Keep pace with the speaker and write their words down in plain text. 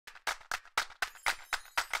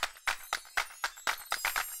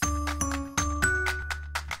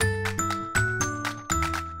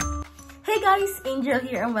guys, Angel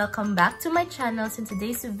here and welcome back to my channel. So in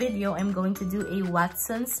today's video, I'm going to do a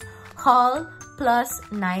Watson's haul plus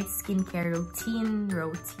night skincare routine.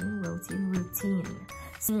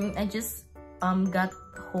 I just got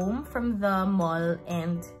home from the mall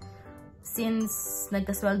and since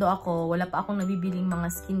nagkasweldo ako, wala pa akong nabibiling mga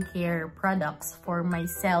skincare products for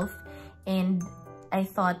myself and I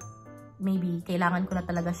thought maybe kailangan ko na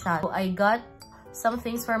talaga siya. So I got some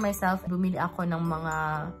things for myself. Bumili ako ng mga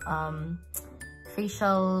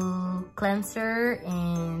facial cleanser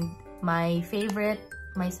and my favorite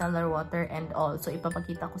micellar water and all. So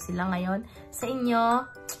ipapakita ko sila ngayon sa inyo.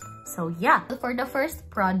 So yeah, for the first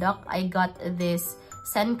product, I got this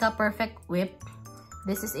Senka Perfect Whip.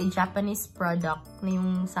 This is a Japanese product na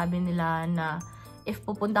yung sabi nila na if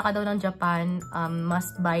pupunta ka daw ng Japan,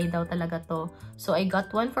 must buy daw talaga to. So I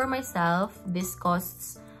got one for myself. This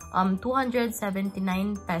costs 279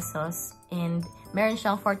 pesos and meron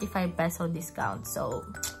siyang 45 peso discount. So,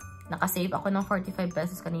 nakasave ako ng 45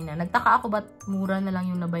 pesos kanina. Nagtaka ako ba't mura na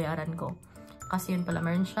lang yung nabayaran ko. Kasi yun pala,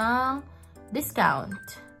 meron siyang discount.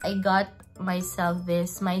 I got myself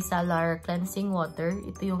this micellar cleansing water.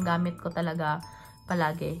 Ito yung gamit ko talaga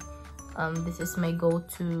palagi. This is my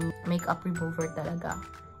go-to makeup remover talaga.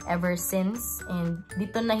 Ever since. And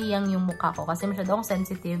dito nahiyang yung mukha ko kasi masyado akong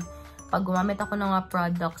sensitive. Pag gumamit ako ng mga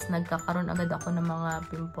products, nagkakaroon agad ako ng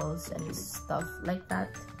mga pimples and stuff like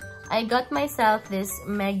that. I got myself this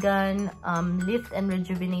Megan Lift and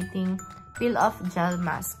Rejuvenating Peel-Off Gel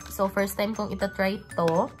Mask. So, first time kong itatry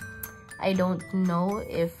to. I don't know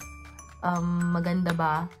if maganda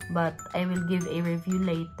ba, but I will give a review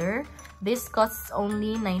later. This costs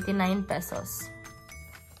only 99 pesos.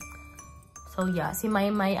 So, yeah. Si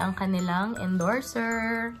Maymay ang kanilang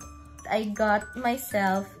endorser. I got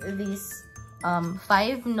myself this 5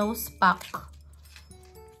 nose pack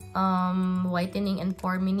whitening and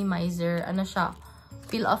pore minimizer. Ano siya?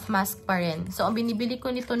 Peel off mask pa rin. So, ang binibili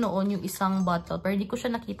ko nito noon yung isang bottle. Pero di ko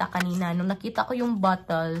siya nakita kanina. Nung nakita ko yung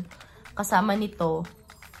bottle kasama nito,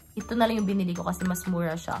 ito na lang yung binili ko kasi mas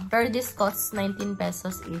mura siya. Pero this costs 19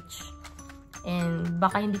 pesos each. And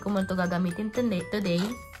baka hindi ko mo ito gagamitin today.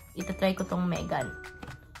 Itatry ko tong Megan.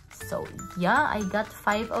 So, yeah, I got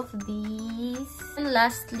 5 of these. And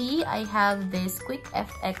lastly, I have this Quick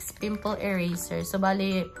FX Pimple Eraser. So,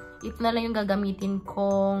 bali, ito na lang yung gagamitin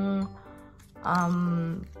kong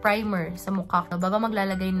primer sa mukha ko bago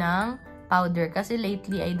maglalagay ng powder. Kasi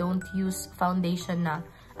lately, I don't use foundation na.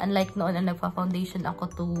 Unlike noon na nagpa-foundation ako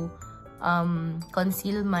to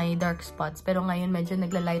conceal my dark spots. Pero ngayon, medyo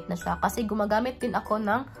nagla-light na siya. Kasi gumagamit din ako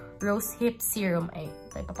ng Rose Hip Serum. Ay,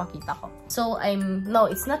 papakita ko. So, no,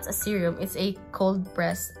 it's not a serum. It's a cold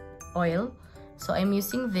press oil. So, I'm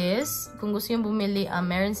using this. Kung gusto yung bumili,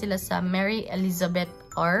 meron sila sa Mary Elizabeth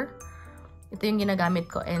R. Ito yung ginagamit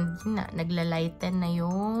ko. And, yun na, nagla-lighten na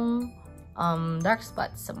yung dark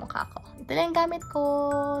spots sa mukha ko. Ito na yung gamit ko.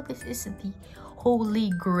 This is the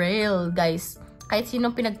Holy Grail, guys. Kahit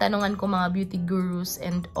sinong pinagtanungan ko, mga beauty gurus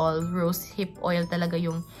and all, Rose Hip Oil talaga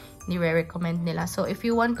yung nire-recommend nila. So, if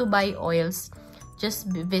you want to buy oils, just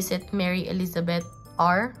visit Mary Elizabeth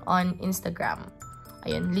R on Instagram.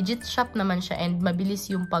 Ayun, legit shop naman siya and mabilis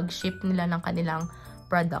yung pag-ship nila ng kanilang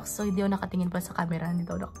products. So, hindi ako nakatingin pa sa camera. Hindi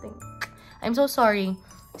ako nakatingin. I'm so sorry.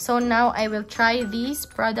 So, now I will try these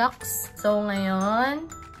products. So,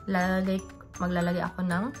 ngayon, maglalagay ako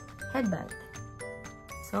ng headband.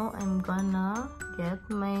 So, I'm gonna get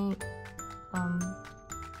my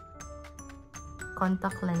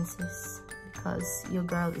contact lenses because your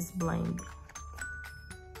girl is blind.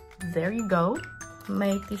 There you go.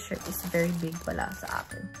 My t-shirt is very big pala sa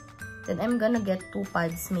akin. Then I'm gonna get 2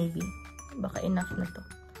 pads maybe. Baka enough na to.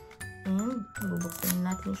 And bubuksan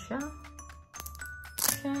natin siya.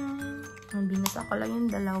 Yan. Binasa ko lang yung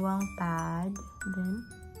 2 pad. Then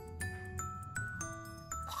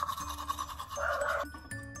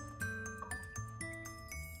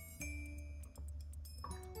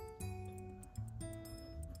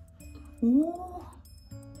oh,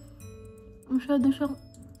 masyado siyang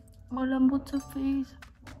malambot sa face.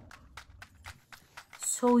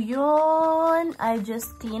 So, yun. I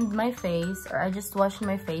just cleaned my face or I just washed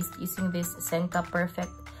my face using this Senka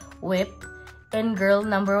Perfect Whip. And girl,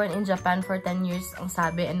 #1 in Japan for 10 years ang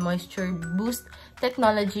sabi. And moisture boost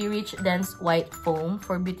technology, rich dense white foam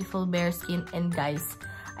for beautiful bare skin. And guys,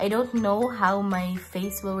 I don't know how my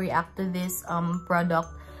face will react to this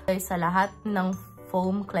product. Sa lahat ng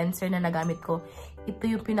foam cleanser na nagamit ko, ito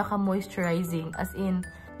yung pinaka-moisturizing. As in,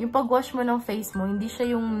 yung pag-wash mo ng face mo, hindi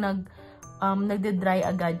siya yung nagde-dry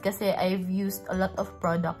agad. Kasi I've used a lot of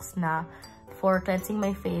products na for cleansing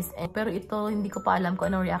my face. Pero ito, hindi ko pa alam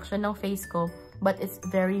kung anong reaction ng face ko but it's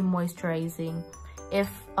very moisturizing. If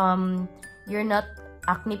you're not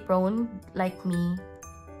acne prone like me,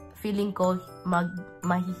 feeling ko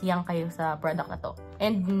mahihiyang kayo sa product na to.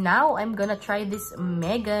 And now, I'm gonna try this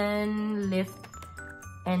Megan Lift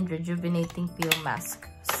and Rejuvenating Peel Mask.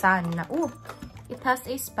 Sana. Ooh, it has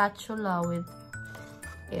a spatula with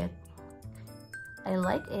it. I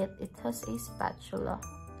like it. It has a spatula.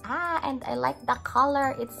 Ah, and I like the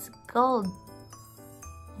color. It's gold.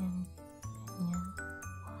 And yan.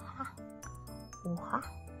 Wow.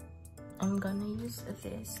 I'm gonna use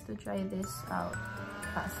this to try this out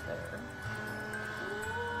faster.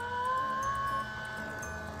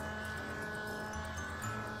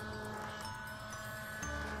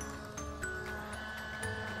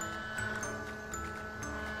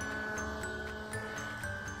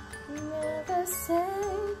 Never say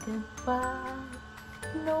goodbye.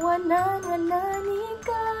 No one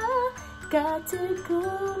ka. Got to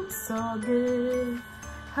go so good.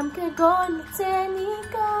 함께 걸을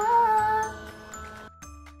테니까.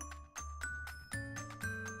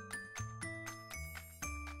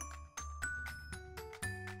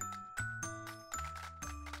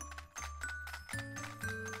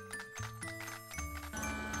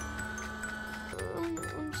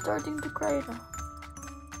 I'm starting to cry now.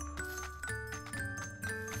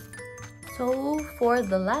 So for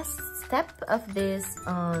the last step of this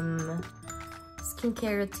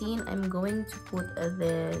skincare routine, I'm going to put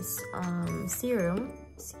this serum,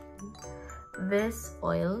 this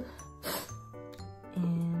oil,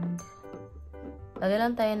 and lagay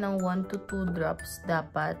lang tayo ng 1 to 2 drops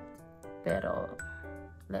dapat, pero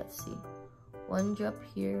let's see, 1 drop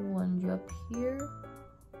here, 1 drop here,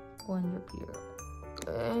 1 drop here,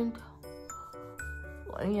 and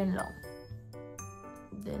yan lang.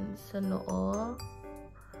 Then sa noo,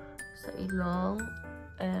 sa ilong,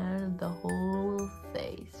 and the whole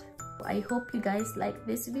face. I hope you guys liked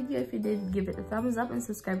this video. If you did, give it a thumbs up and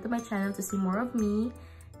subscribe to my channel to see more of me.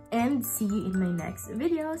 And see you in my next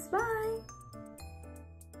videos. Bye!